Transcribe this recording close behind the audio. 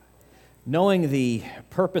Knowing the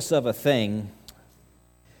purpose of a thing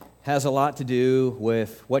has a lot to do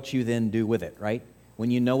with what you then do with it, right?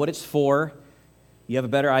 When you know what it's for, you have a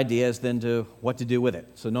better idea as then to what to do with it.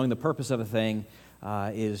 So knowing the purpose of a thing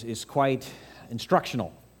is quite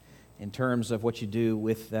instructional in terms of what you do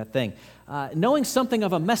with that thing. Knowing something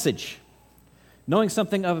of a message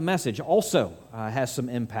also has some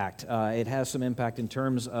impact. It has some impact in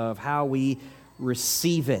terms of how we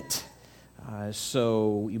receive it.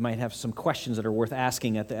 So you might have some questions that are worth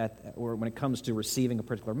asking or when it comes to receiving a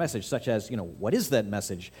particular message, such as, what is that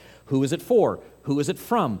message? Who is it for? Who is it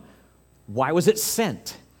from? Why was it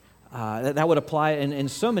sent? That would apply in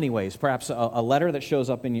so many ways. Perhaps a letter that shows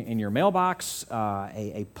up in your mailbox,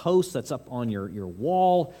 a post that's up on your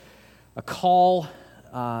wall, a call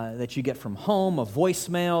that you get from home, a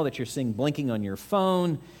voicemail that you're seeing blinking on your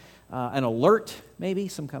phone, an alert, maybe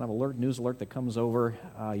some kind of alert, news alert that comes over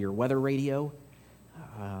your weather radio.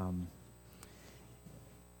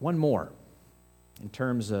 One more in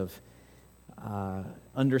terms of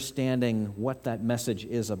understanding what that message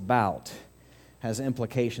is about has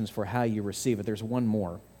implications for how you receive it. There's one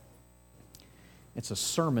more. It's a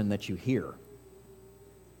sermon that you hear.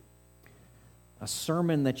 A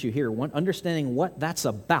sermon that you hear, understanding what that's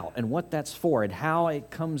about and what that's for and how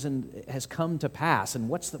it has come to pass and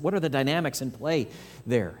what are the dynamics in play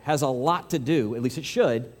there has a lot to do, at least it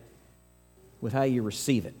should, with how you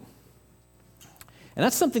receive it. And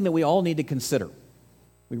that's something that we all need to consider.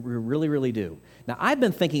 We really, really do. Now, I've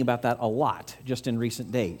been thinking about that a lot just in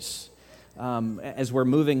recent days as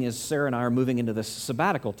Sarah and I are moving into this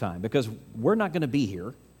sabbatical time, because we're not going to be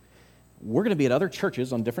here. We're going to be at other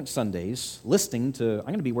churches on different Sundays I'm going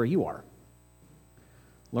to be where you are,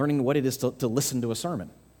 learning what it is to listen to a sermon.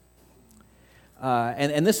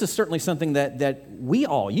 And this is certainly something that you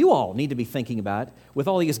all need to be thinking about with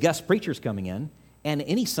all these guest preachers coming in, and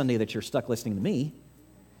any Sunday that you're stuck listening to me.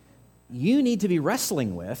 You need to be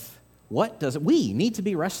wrestling with what does it mean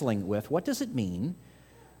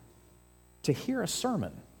to hear a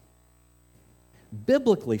sermon?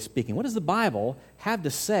 Biblically speaking, what does the Bible have to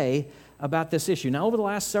say about this issue? Now, over the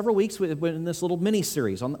last several weeks, we've been in this little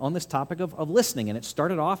mini-series on this topic of listening, and it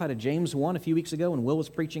started off out of James 1 a few weeks ago when Will was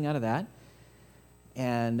preaching out of that.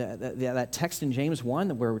 And that text in James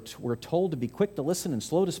 1 where we're told to be quick to listen and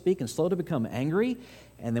slow to speak and slow to become angry.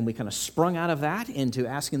 And then we kind of sprung out of that into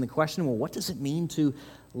asking the question, well, what does it mean to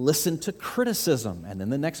listen to criticism? And then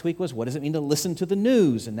the next week was, what does it mean to listen to the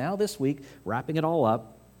news? And now this week, wrapping it all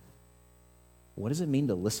up, what does it mean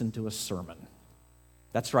to listen to a sermon?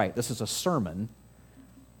 That's right, this is a sermon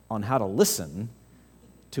on how to listen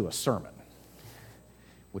to a sermon,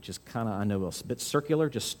 which is kind of, I know, a bit circular.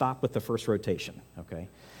 Just stop with the first rotation, okay?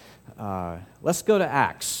 Let's go to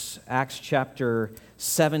Acts chapter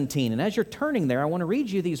 17. And as you're turning there, I want to read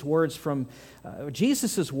you these words from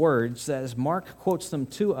Jesus' words as Mark quotes them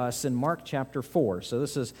to us in Mark chapter 4. So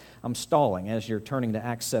I'm stalling as you're turning to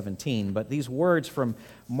Acts 17, but these words from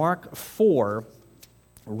Mark 4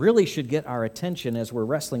 really should get our attention as we're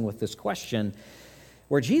wrestling with this question,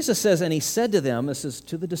 where Jesus says, and he said to them, this is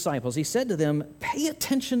to the disciples, he said to them, pay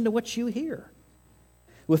attention to what you hear.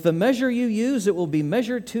 With the measure you use, it will be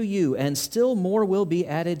measured to you, and still more will be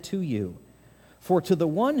added to you. For to the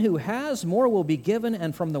one who has, more will be given,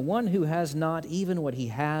 and from the one who has not, even what he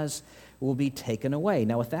has will be taken away.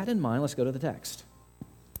 Now, with that in mind, let's go to the text.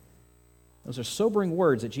 Those are sobering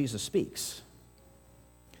words that Jesus speaks.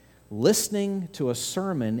 Listening to a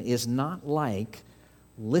sermon is not like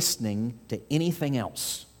listening to anything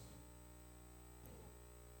else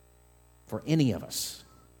for any of us.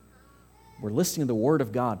 We're listening to the Word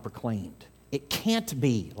of God proclaimed. It can't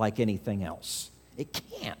be like anything else. It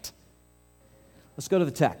can't. Let's go to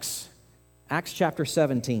the text. Acts chapter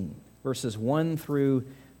 17, verses 1 through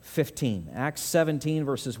 15. Acts 17,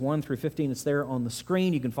 verses 1 through 15. It's there on the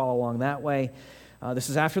screen. You can follow along that way. This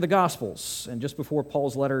is after the Gospels and just before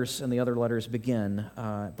Paul's letters and the other letters begin.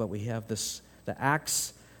 But we have the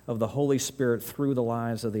Acts of the Holy Spirit through the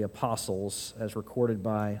lives of the apostles as recorded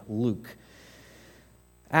by Luke.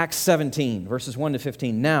 Acts 17, verses 1 to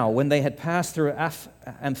 15. Now, when they had passed through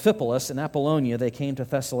Amphipolis and Apollonia, they came to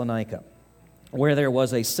Thessalonica, where there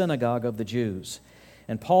was a synagogue of the Jews.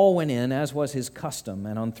 And Paul went in, as was his custom,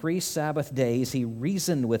 and on 3 Sabbath days he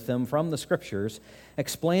reasoned with them from the Scriptures,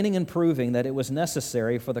 explaining and proving that it was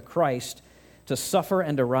necessary for the Christ to suffer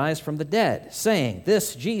and to rise from the dead, saying,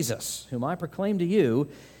 this Jesus, whom I proclaim to you,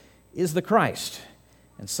 is the Christ.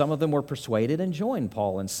 And some of them were persuaded and joined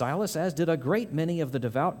Paul and Silas, as did a great many of the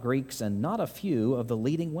devout Greeks and not a few of the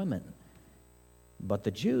leading women. But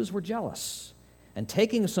the Jews were jealous, and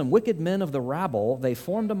taking some wicked men of the rabble, they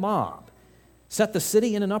formed a mob, set the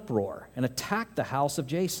city in an uproar and attacked the house of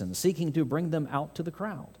Jason, seeking to bring them out to the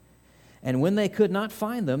crowd. And when they could not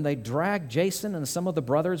find them, they dragged Jason and some of the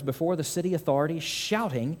brothers before the city authorities,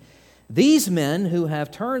 shouting, "These men who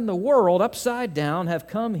have turned the world upside down have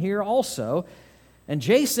come here also, and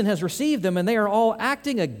Jason has received them, and they are all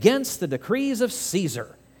acting against the decrees of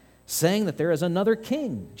Caesar, saying that there is another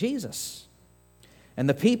king, Jesus." And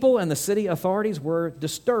the people and the city authorities were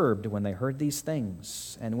disturbed when they heard these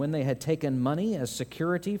things. And when they had taken money as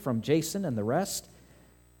security from Jason and the rest,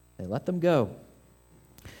 they let them go.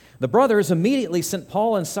 The brothers immediately sent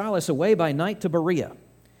Paul and Silas away by night to Berea.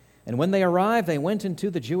 And when they arrived, they went into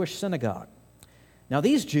the Jewish synagogue. Now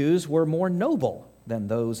these Jews were more noble than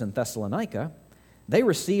those in Thessalonica. They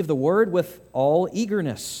received the word with all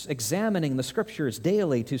eagerness, examining the Scriptures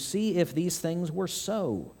daily to see if these things were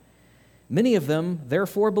so. Many of them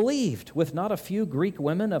therefore believed, with not a few Greek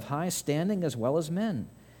women of high standing as well as men.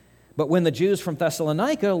 But when the Jews from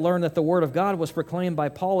Thessalonica learned that the word of God was proclaimed by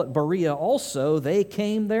Paul at Berea also, they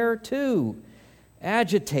came there too,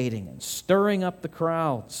 agitating and stirring up the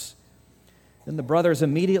crowds. Then the brothers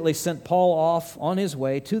immediately sent Paul off on his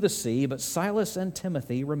way to the sea, but Silas and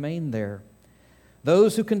Timothy remained there.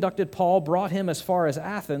 Those who conducted Paul brought him as far as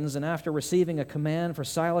Athens, and after receiving a command for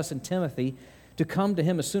Silas and Timothy to come to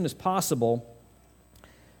him as soon as possible,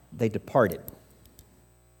 they departed.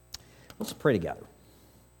 Let's pray together.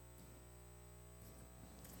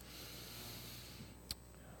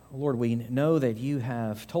 Lord, we know that you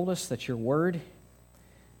have told us that your word,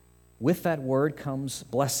 with that word comes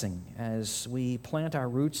blessing. As we plant our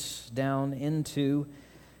roots down into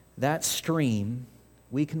that stream,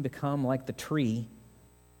 we can become like the tree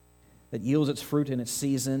that yields its fruit in its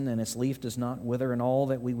season and its leaf does not wither, and all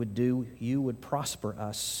that we would do, you would prosper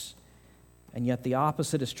us. And yet the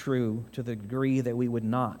opposite is true to the degree that we would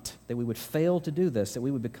not, that we would fail to do this, that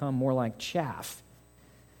we would become more like chaff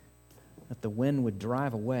that the wind would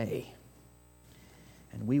drive away.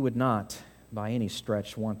 And we would not, by any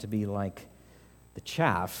stretch, want to be like the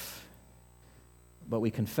chaff, but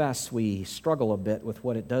we confess we struggle a bit with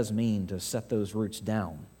what it does mean to set those roots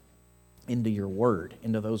down into your word,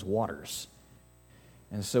 into those waters.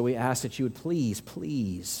 And so we ask that you would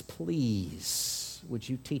please, would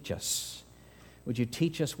you teach us? Would you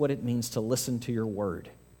teach us what it means to listen to your word?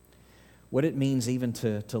 What it means even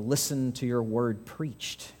to listen to your word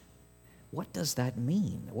preached? What does that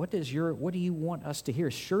mean? What do you want us to hear?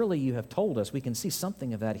 Surely you have told us. We can see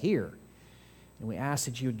something of that here. And we ask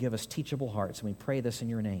that you would give us teachable hearts, and we pray this in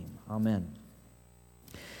your name. Amen.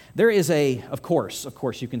 There is of course,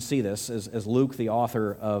 you can see this as Luke, the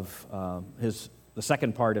author of the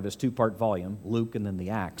second part of his two-part volume, Luke and then the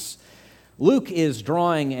Acts. Luke is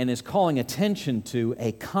drawing and is calling attention to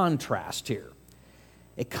a contrast here.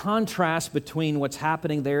 A contrast between what's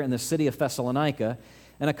happening there in the city of Thessalonica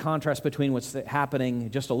and a contrast between what's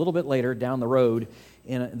happening just a little bit later down the road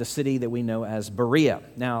in the city that we know as Berea.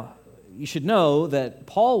 Now, you should know that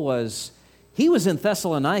Paul was in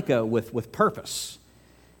Thessalonica with purpose.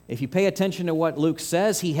 If you pay attention to what Luke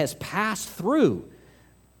says, he has passed through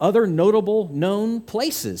other notable known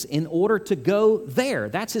places in order to go there.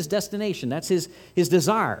 That's his destination. That's his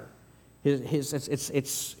desire.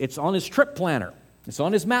 It's on his trip planner. It's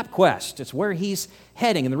on his map quest. It's where he's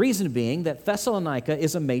heading. And the reason being that Thessalonica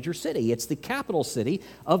is a major city. It's the capital city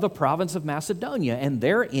of the province of Macedonia. And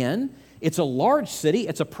therein, it's a large city,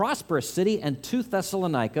 it's a prosperous city, and to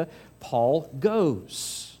Thessalonica, Paul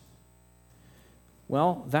goes.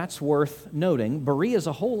 Well, that's worth noting. Berea is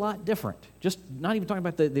a whole lot different. Just not even talking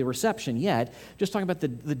about the reception yet, just talking about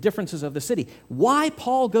the differences of the city. Why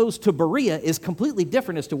Paul goes to Berea is completely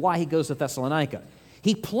different as to why he goes to Thessalonica.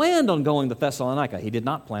 He planned on going to Thessalonica. He did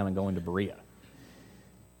not plan on going to Berea.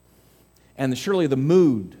 And surely the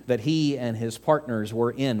mood that he and his partners were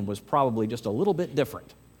in was probably just a little bit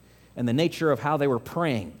different. And the nature of how they were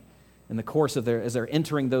praying in the course of as they're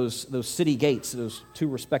entering those city gates, those two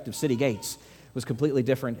respective city gates, was completely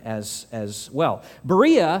different as well.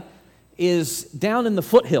 Berea is down in the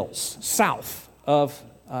foothills, south of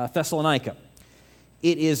Thessalonica.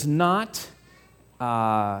 It is not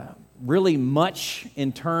really much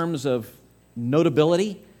in terms of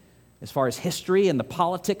notability as far as history and the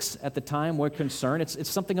politics at the time were concerned. It's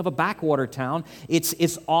something of a backwater town.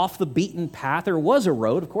 It's off the beaten path. There was a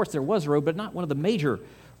road. Of course, there was a road, but not one of the major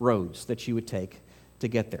roads that you would take to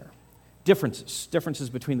get there. Differences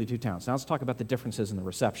between the two towns. Now let's talk about the differences in the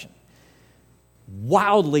reception.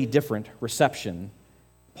 Wildly different reception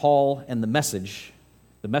Paul and the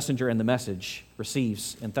messenger and the message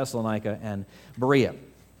receives in Thessalonica and Berea.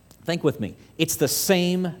 Think with me. It's the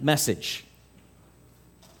same message.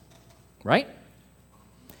 Right?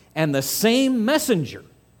 and the same messenger,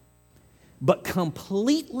 but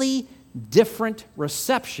completely different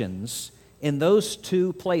receptions in those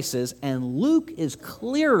two places, and Luke is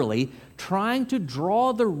clearly trying to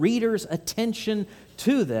draw the reader's attention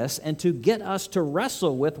to this and to get us to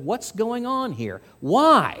wrestle with what's going on here.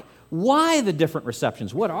 Why? Why the different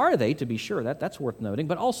receptions? What are they, to be sure? That's worth noting,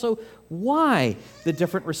 but also why the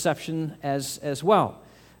different reception as well.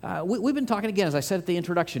 We've been talking again, as I said at the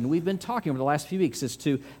introduction, we've been talking over the last few weeks as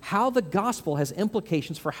to how the gospel has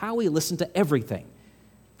implications for how we listen to everything,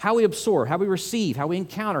 how we absorb, how we receive, how we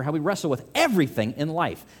encounter, how we wrestle with everything in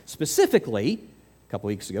life. Specifically, a couple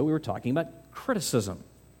weeks ago, we were talking about criticism.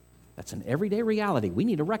 That's an everyday reality. We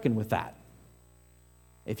need to reckon with that.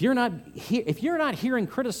 If you're not hearing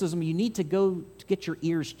criticism, you need to go to get your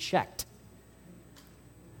ears checked.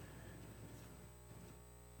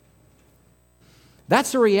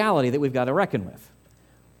 That's a reality that we've got to reckon with.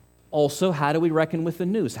 Also, how do we reckon with the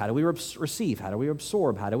news? How do we receive? How do we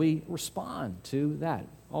absorb? How do we respond to that?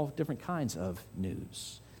 All different kinds of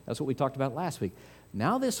news. That's what we talked about last week.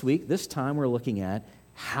 Now this week, this time we're looking at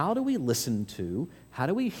how do we listen to, how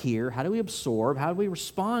do we hear, how do we absorb, how do we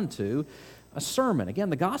respond to a sermon? Again,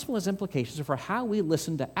 the gospel has implications for how we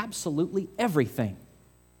listen to absolutely everything,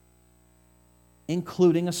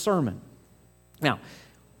 including a sermon. Now,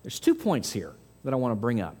 there's 2 points here that I want to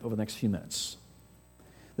bring up over the next few minutes.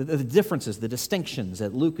 The differences, the distinctions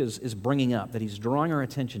that Luke is bringing up, that he's drawing our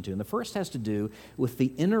attention to. And the first has to do with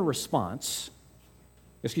the inner response,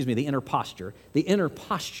 the inner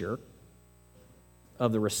posture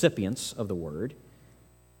of the recipients of the word.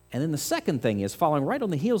 And then the second thing is, following right on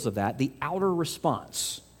the heels of that, the outer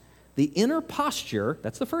response. The inner posture,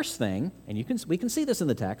 that's the first thing, and we can see this in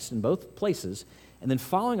the text in both places, and then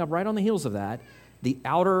following up right on the heels of that, the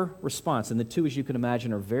outer response. And the two, as you can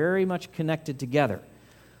imagine, are very much connected together. All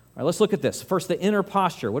right, let's look at this. First, the inner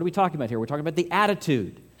posture. What are we talking about here? We're talking about the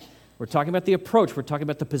attitude. We're talking about the approach. We're talking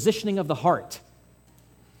about the positioning of the heart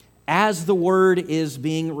as the word is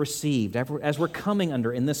being received, as we're coming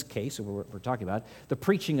under, in this case, we're talking about the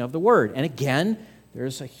preaching of the word. And again,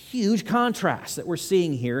 there's a huge contrast that we're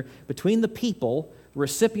seeing here between the people,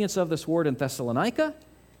 recipients of this word in Thessalonica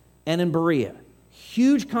and in Berea.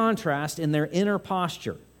 Huge contrast in their inner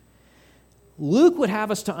posture. Luke would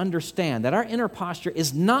have us to understand that our inner posture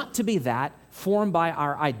is not to be that formed by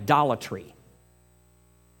our idolatry.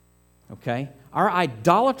 Okay? Our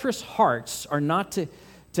idolatrous hearts are not to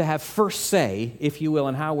have first say, if you will,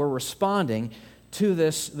 in how we're responding to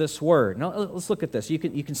this word. Now, let's look at this. You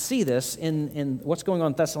can see this in what's going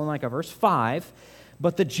on in Thessalonica, verse 5.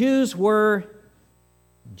 But the Jews were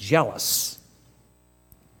jealous.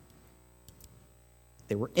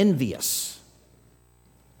 They were envious.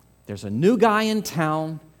 There's a new guy in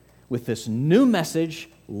town with this new message,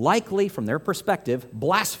 likely, from their perspective,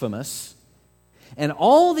 blasphemous. And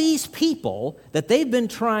all these people that they've been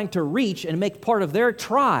trying to reach and make part of their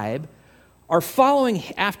tribe are following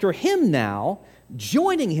after him now,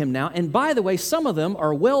 joining him now. And by the way, some of them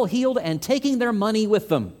are well-heeled and taking their money with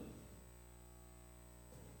them.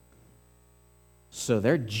 So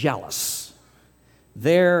they're jealous.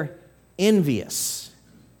 They're envious.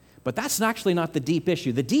 But that's actually not the deep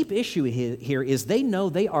issue. The deep issue here is they know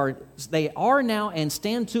they are now and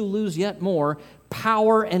stand to lose yet more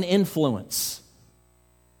power and influence.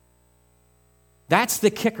 That's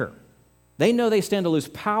the kicker. They know they stand to lose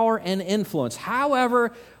power and influence.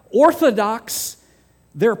 However orthodox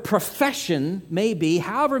their profession may be,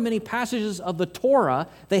 however many passages of the Torah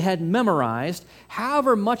they had memorized,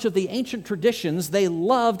 however much of the ancient traditions they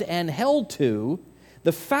loved and held to,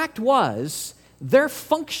 the fact was their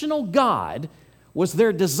functional God was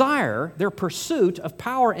their desire, their pursuit of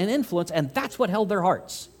power and influence, and that's what held their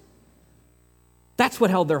hearts. That's what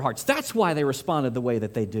held their hearts. That's why they responded the way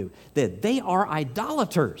that they do. They are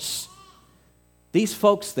idolaters. These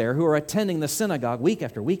folks there who are attending the synagogue week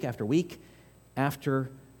after week after week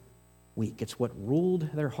after week. It's what ruled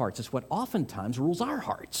their hearts. It's what oftentimes rules our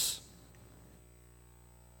hearts.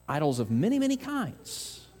 Idols of many, many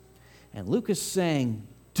kinds. And Luke is saying,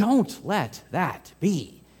 don't let that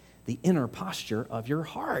be the inner posture of your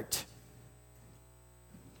heart.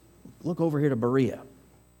 Look over here to Berea.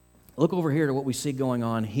 Look over here to what we see going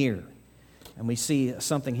on here. And we see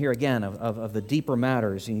something here again of the deeper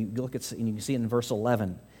matters. And you look at, and you can see it in verse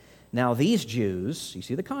 11. Now these Jews, you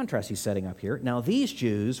see the contrast he's setting up here. Now these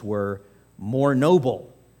Jews were more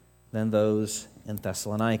noble than those in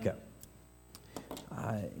Thessalonica.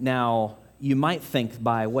 Now, you might think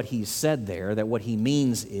by what he's said there that what he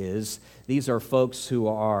means is these are folks who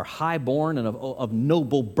are high-born and of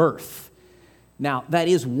noble birth. Now, that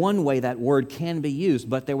is one way that word can be used,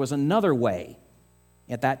 but there was another way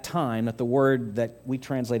at that time that the word that we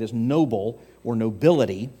translate as noble or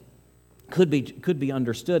nobility could be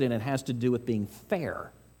understood, and it has to do with being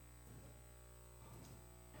fair,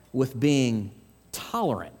 with being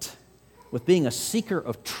tolerant, with being a seeker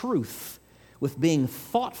of truth, with being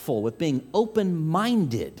thoughtful, with being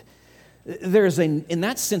open-minded. There's in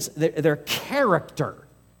that sense, their character,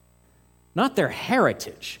 not their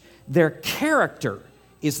heritage, their character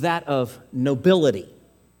is that of nobility.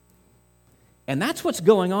 And that's what's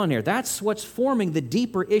going on here. That's what's forming the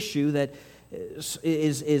deeper issue that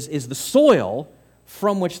is the soil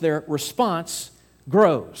from which their response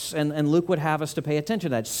grows. And Luke would have us to pay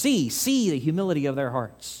attention to that. See the humility of their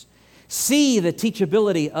hearts. See the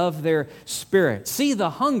teachability of their spirit. See the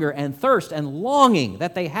hunger and thirst and longing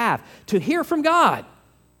that they have to hear from God.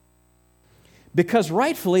 Because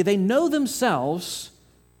rightfully they know themselves,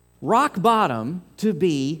 rock bottom, to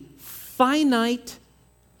be finite,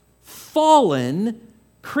 fallen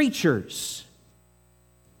creatures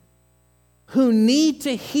who need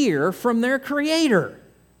to hear from their Creator.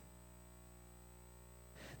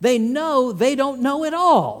 They know they don't know it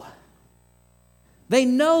all. They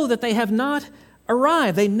know that they have not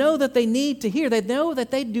arrived. They know that they need to hear. They know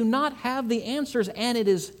that they do not have the answers, and it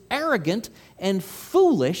is arrogant and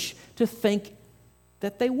foolish to think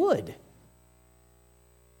that they would.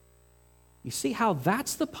 You see how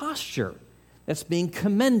that's the posture that's being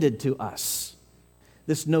commended to us.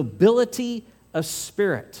 This nobility of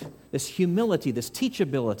spirit, this humility, this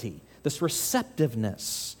teachability, this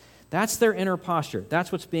receptiveness. That's their inner posture.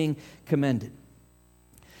 That's what's being commended.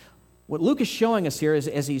 What Luke is showing us here, is,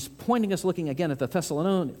 as he's pointing us, looking again at the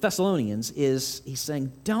Thessalonians, is he's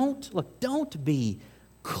saying, don't be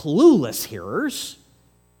clueless hearers.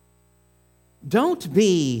 Don't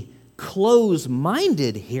be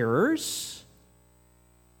close-minded hearers.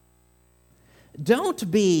 Don't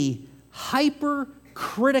be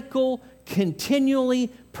hypercritical,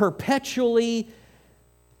 continually, perpetually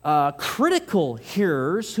critical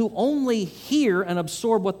hearers who only hear and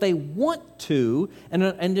absorb what they want to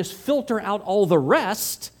and just filter out all the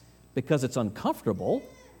rest because it's uncomfortable.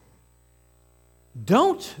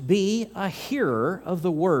 Don't be a hearer of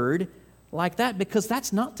the word like that, because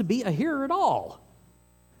that's not to be a hearer at all.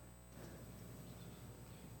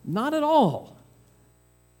 Not at all.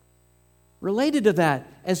 Related to that,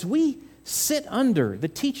 as we sit under the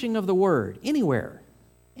teaching of the word anywhere,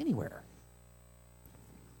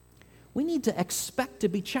 we need to expect to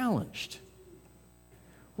be challenged,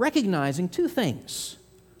 recognizing two things: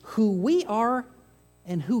 who we are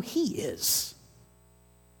and who He is.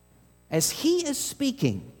 As He is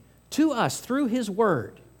speaking to us through His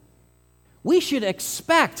word, we should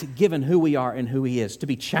expect, given who we are and who He is, to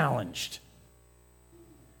be challenged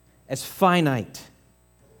as finite,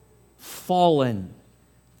 fallen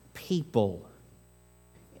people.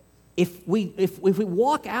 If we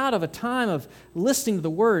walk out of a time of listening to the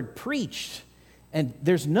word preached and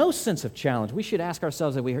there's no sense of challenge, we should ask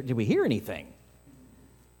ourselves, did we hear anything?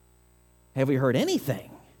 Have we heard anything?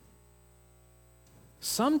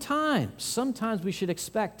 Sometimes we should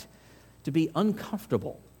expect to be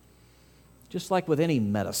uncomfortable, just like with any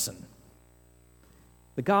medicine.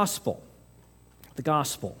 The gospel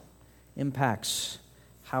impacts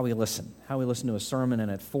how we listen to a sermon, and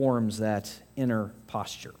it forms that inner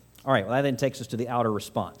posture. All right, well, that then takes us to the outer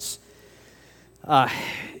response.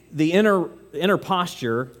 The inner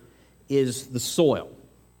posture is the soil.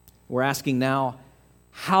 We're asking now,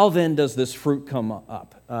 how then does this fruit come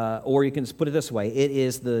up? Or you can put it this way: it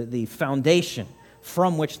is the foundation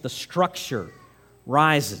from which the structure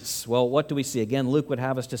rises. Well, what do we see? Again, Luke would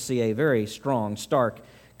have us to see a very strong, stark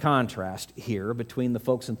contrast here between the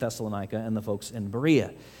folks in Thessalonica and the folks in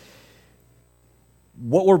Berea.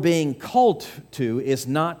 What we're being called to is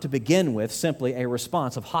not to begin with simply a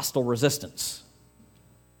response of hostile resistance.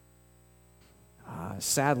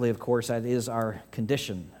 Sadly, of course, that is our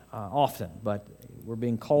condition often, but we're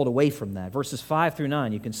being called away from that. Verses 5 through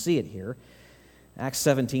 9, you can see it here. Acts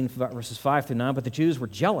 17, verses 5 through 9, but the Jews were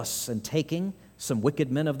jealous, and taking some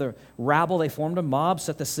wicked men of the rabble, they formed a mob,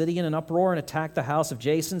 set the city in an uproar, and attacked the house of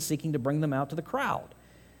Jason, seeking to bring them out to the crowd.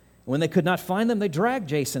 When they could not find them, they dragged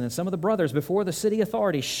Jason and some of the brothers before the city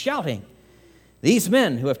authorities, shouting, "These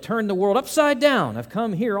men who have turned the world upside down have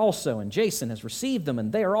come here also, and Jason has received them,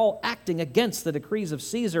 and they are all acting against the decrees of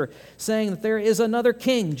Caesar, saying that there is another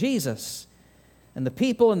king, Jesus." And the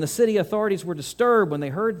people and the city authorities were disturbed when they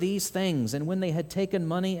heard these things, and when they had taken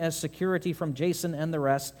money as security from Jason and the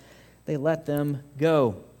rest, they let them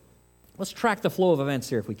go. Let's track the flow of events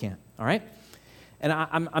here if we can, all right? And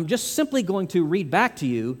I'm just simply going to read back to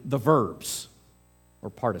you the verbs. or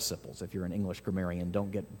participles. If you're an English grammarian,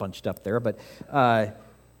 don't get bunched up there. But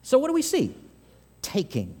so what do we see?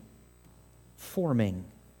 Taking, forming,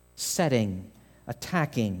 setting,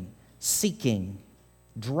 attacking, seeking,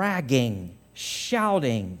 dragging,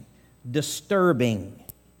 shouting, disturbing.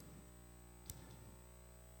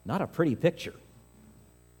 Not a pretty picture.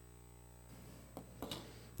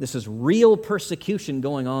 This is real persecution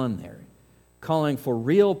going on there, calling for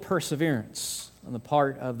real perseverance on the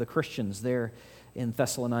part of the Christians there in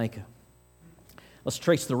Thessalonica. Let's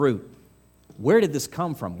trace the root. Where did this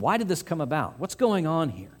come from? Why did this come about? What's going on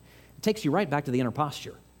here? It takes you right back to the inner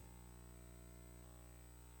posture.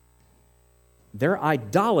 Their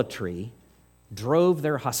idolatry drove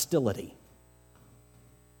their hostility.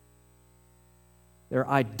 Their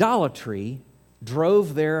idolatry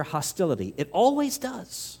drove their hostility. It always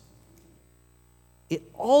does. It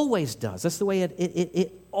always does. That's the way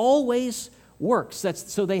it always works.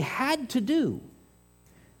 So they had to do.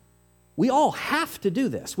 We all have to do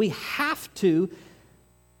this. We have to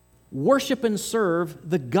worship and serve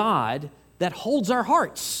the God that holds our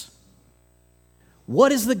hearts.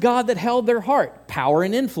 What is the God that held their heart? Power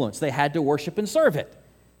and influence. They had to worship and serve it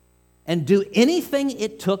and do anything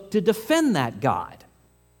it took to defend that God.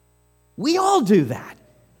 We all do that.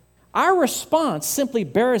 Our response simply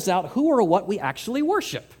bears out who or what we actually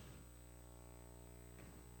worship.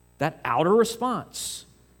 That outer response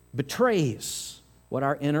betrays what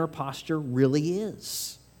our inner posture really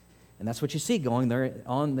is. And that's what you see going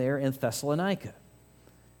on there in Thessalonica.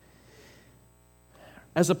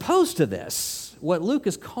 As opposed to this, what Luke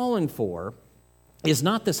is calling for is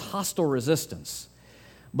not this hostile resistance,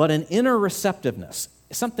 but an inner receptiveness,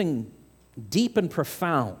 something deep and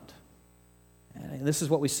profound. And this is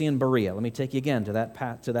what we see in Berea. Let me take you again to that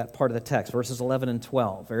part of the text, verses 11 and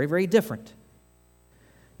 12. Very, very different.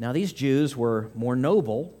 Now these Jews were more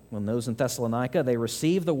noble than those in Thessalonica. They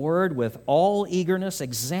received the word with all eagerness,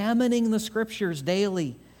 examining the Scriptures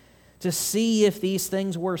daily to see if these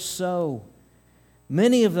things were so.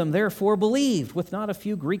 Many of them therefore believed, with not a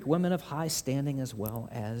few Greek women of high standing as well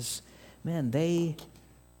as men. They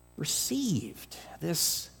received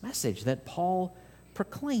this message that Paul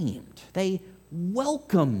proclaimed. They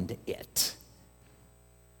welcomed it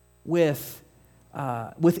with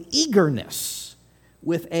eagerness,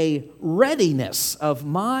 with a readiness of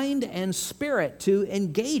mind and spirit to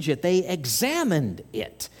engage it. They examined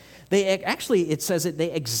it. It says that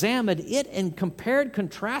they examined it and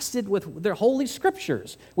contrasted with their holy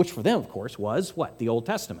scriptures, which for them, of course, was what? The Old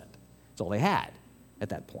Testament. That's all they had at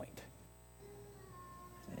that point.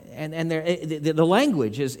 And the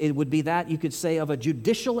language it would be that, you could say, of a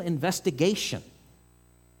judicial investigation.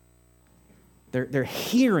 They're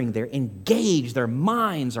hearing, they're engaged, their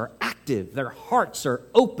minds are active, their hearts are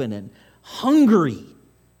open and hungry.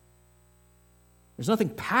 There's nothing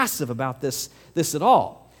passive about this at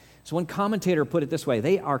all. So one commentator put it this way: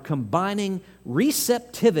 they are combining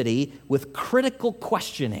receptivity with critical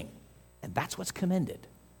questioning. And that's what's commended.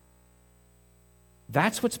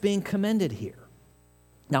 That's what's being commended here.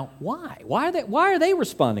 Now, why? Why are they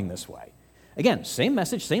responding this way? Again, same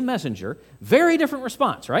message, same messenger, very different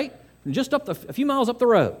response, right? Just a few miles up the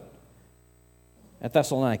road at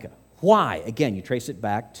Thessalonica. Why? Again, you trace it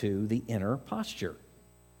back to the inner posture.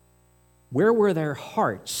 Where were their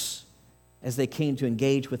hearts as they came to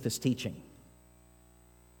engage with this teaching?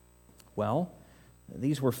 Well,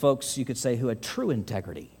 these were folks, you could say, who had true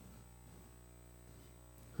integrity,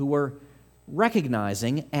 who were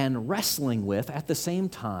recognizing and wrestling with, at the same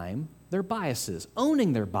time, their biases,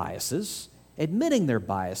 owning their biases, admitting their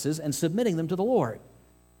biases, and submitting them to the Lord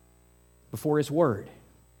before His Word.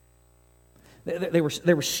 They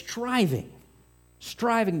were striving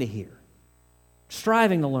to hear,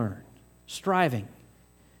 striving to learn, striving,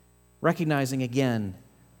 recognizing again,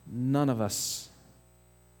 none of us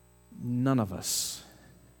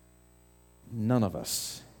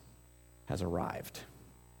has arrived.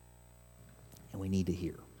 And we need to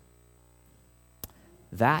hear.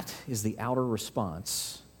 That is the outer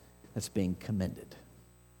response that's being commended.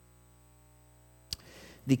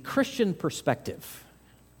 The Christian perspective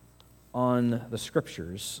on the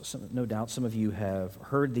Scriptures, no doubt some of you have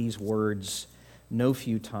heard these words no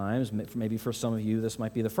few times. Maybe for some of you this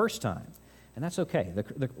might be the first time, and that's okay.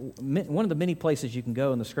 One of the many places you can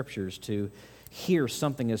go in the Scriptures to hear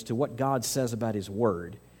something as to what God says about His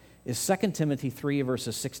Word is 2 Timothy 3,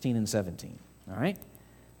 verses 16 and 17. All right?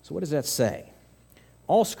 So what does that say?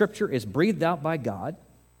 All Scripture is breathed out by God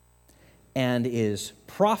and is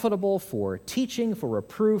profitable for teaching, for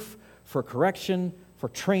reproof, for correction, for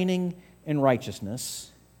training in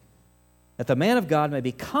righteousness, that the man of God may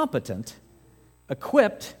be competent,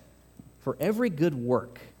 equipped for every good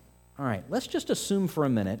work. All right, let's just assume for a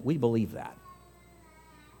minute we believe that.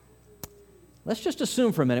 Let's just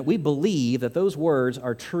assume for a minute we believe that those words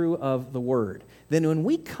are true of the Word. Then when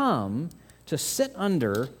we come to sit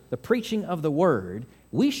under the preaching of the Word,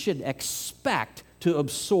 we should expect to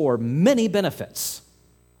absorb many benefits.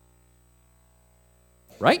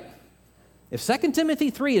 Right? If 2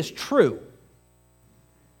 Timothy 3 is true,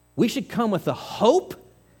 we should come with the hope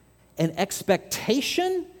and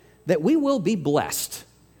expectation that we will be blessed.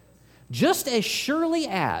 Just as surely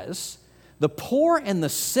as the poor and the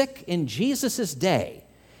sick in Jesus' day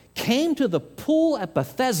came to the pool at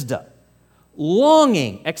Bethesda,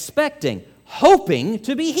 longing, expecting, hoping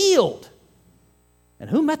to be healed. And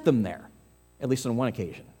who met them there? At least on one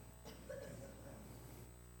occasion.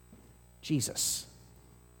 Jesus.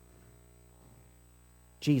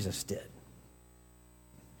 Jesus did.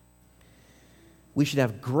 We should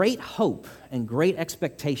have great hope and great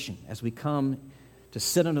expectation as we come to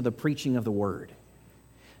sit under the preaching of the Word.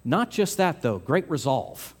 Not just that, though, great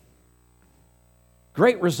resolve.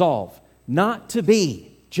 Great resolve not to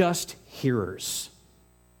be just hearers,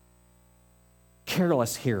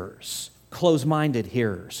 careless hearers, close-minded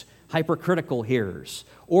hearers, hypercritical hearers,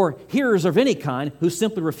 or hearers of any kind who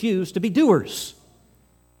simply refuse to be doers.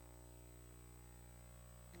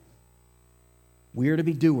 We are to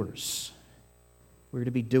be doers. We're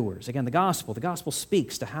to be doers. Again, the gospel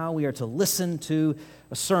speaks to how we are to listen to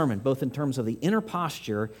a sermon, both in terms of the inner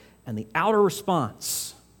posture and the outer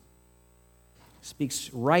response. It speaks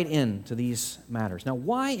right into these matters. Now,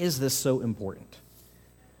 why is this so important?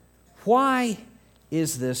 Why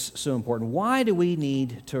is this so important? Why do we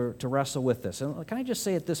need to wrestle with this? And can I just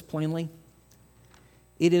say it this plainly?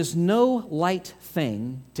 It is no light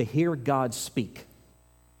thing to hear God speak.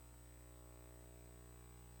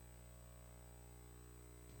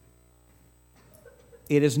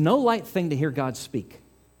 It is no light thing to hear God speak.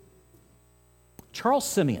 Charles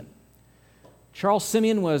Simeon. Charles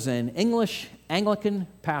Simeon was an English Anglican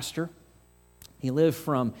pastor. He lived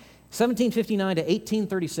from 1759 to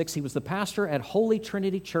 1836. He was the pastor at Holy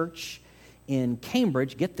Trinity Church in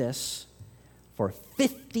Cambridge, get this, for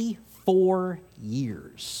 54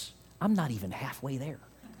 years. I'm not even halfway there.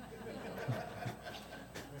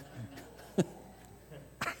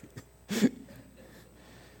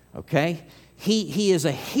 Okay? He is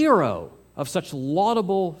a hero of such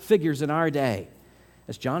laudable figures in our day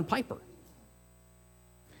as John Piper.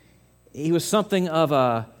 He was something of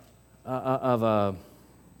a how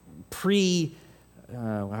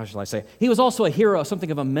shall I say? He was also a hero,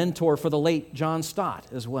 something of a mentor for the late John Stott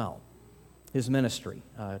as well, his ministry,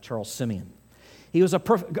 Charles Simeon. He was a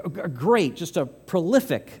great, just a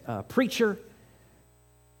prolific preacher,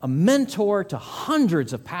 a mentor to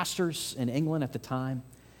hundreds of pastors in England at the time.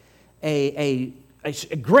 A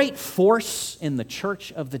great force in the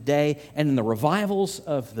church of the day and in the revivals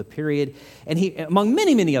of the period. And he, among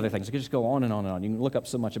many, many other things, I could just go on and on and on. You can look up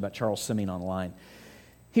so much about Charles Simeon online.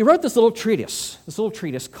 He wrote this little treatise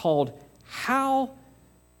called How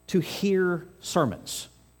to Hear Sermons.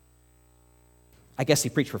 I guess he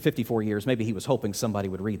preached for 54 years. Maybe he was hoping somebody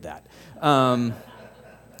would read that.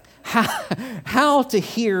 How to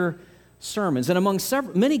hear sermons. And among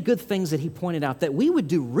many good things that he pointed out that we would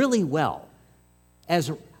do really well,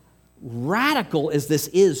 as radical as this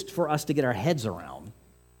is for us to get our heads around,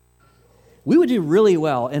 we would do really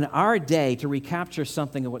well in our day to recapture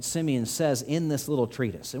something of what Simeon says in this little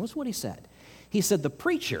treatise. And what's what he said? He said, the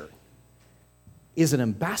preacher is an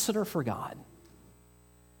ambassador for God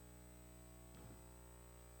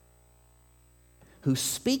who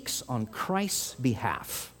speaks on Christ's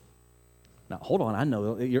behalf. Now, hold on. I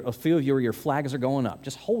know a few of your flags are going up.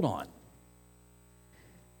 Just hold on.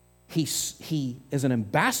 He is an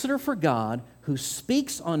ambassador for God who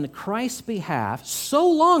speaks on Christ's behalf so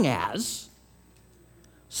long as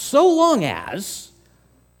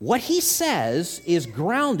what he says is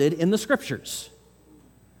grounded in the Scriptures.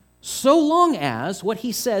 So long as what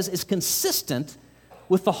he says is consistent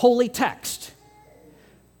with the holy text.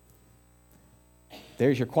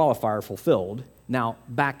 There's your qualifier fulfilled. Now,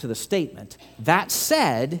 back to the statement. That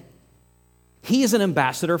said, he is an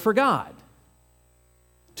ambassador for God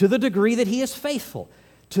to the degree that he is faithful.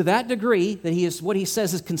 To that degree that he is, what he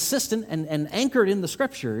says is consistent and anchored in the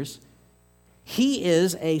Scriptures, he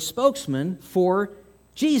is a spokesman for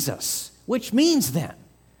Jesus, which means then,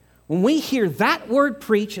 when we hear that word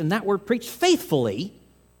preached and that word preached faithfully,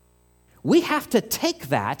 we have to take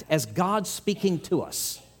that as God speaking to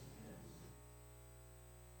us.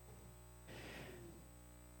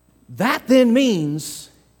 That then means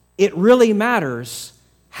it really matters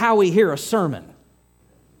how we hear a sermon.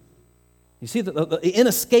 You see the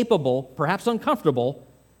inescapable, perhaps uncomfortable,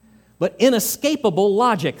 but inescapable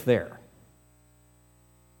logic there.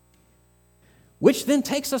 Which then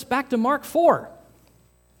takes us back to Mark 4.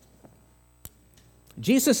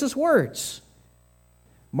 Jesus' words.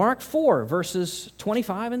 Mark 4, verses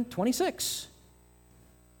 25 and 26.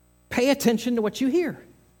 Pay attention to what you hear.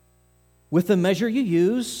 With the measure you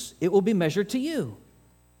use, it will be measured to you,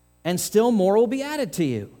 and still more will be added to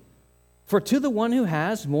you. For to the one who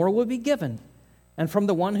has, more will be given, and from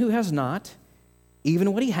the one who has not,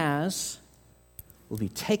 even what he has will be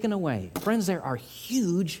taken away. Friends, there are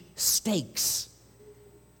huge stakes.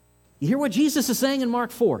 You hear what Jesus is saying in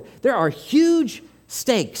Mark 4? There are huge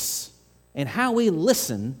stakes in how we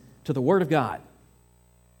listen to the Word of God.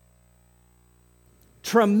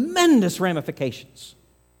 Tremendous ramifications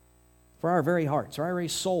for our very hearts, our very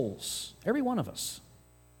souls, every one of us.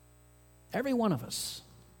 Every one of us.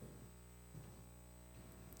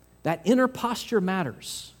 That inner posture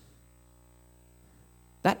matters.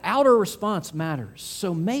 That outer response matters.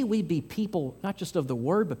 So may we be people, not just of the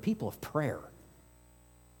Word, but people of prayer.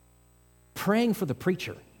 Praying for the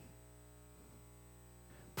preacher.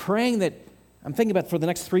 Praying that, I'm thinking about for the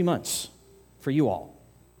next 3 months, for you all.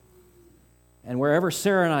 And wherever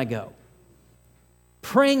Sarah and I go.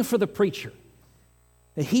 Praying for the preacher,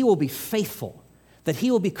 that he will be faithful, that he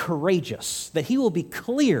will be courageous, that he will be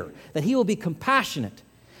clear, that he will be compassionate,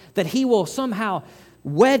 that he will somehow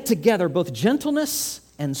wed together both gentleness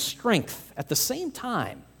and strength at the same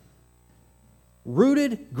time,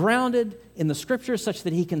 rooted, grounded in the Scriptures such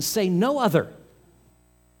that he can say no other,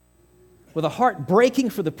 with a heart breaking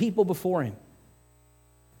for the people before him.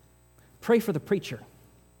 Pray for the preacher,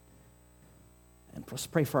 and let's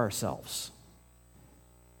pray for ourselves,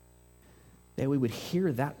 that we would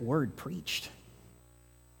hear that word preached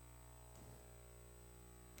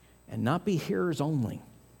and not be hearers only,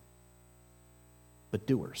 but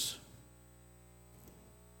doers.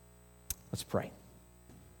 Let's pray.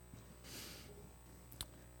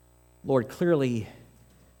 Lord, clearly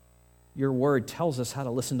your word tells us how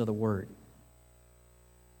to listen to the word.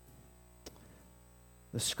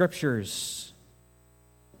 The Scriptures,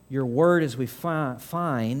 your word as we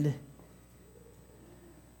find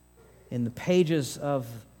in the pages of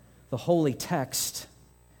the holy text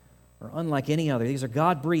are unlike any other. These are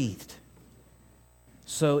God-breathed.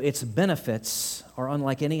 So its benefits are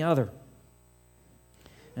unlike any other.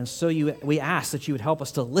 And so we ask that you would help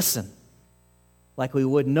us to listen like we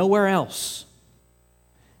would nowhere else,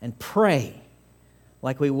 and pray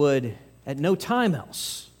like we would at no time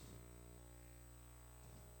else.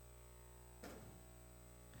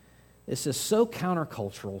 This is so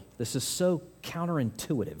countercultural. This is so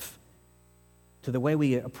counterintuitive to the way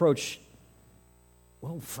we approach,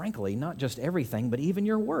 well, frankly, not just everything, but even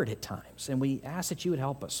your word at times. And we ask that you would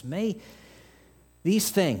help us. May these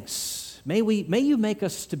things, may you make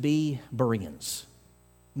us to be Bereans.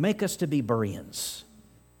 Make us to be Bereans.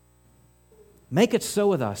 Make it so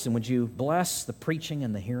with us, and would you bless the preaching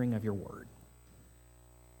and the hearing of your word?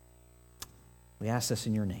 We ask this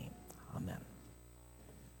in your name. Amen.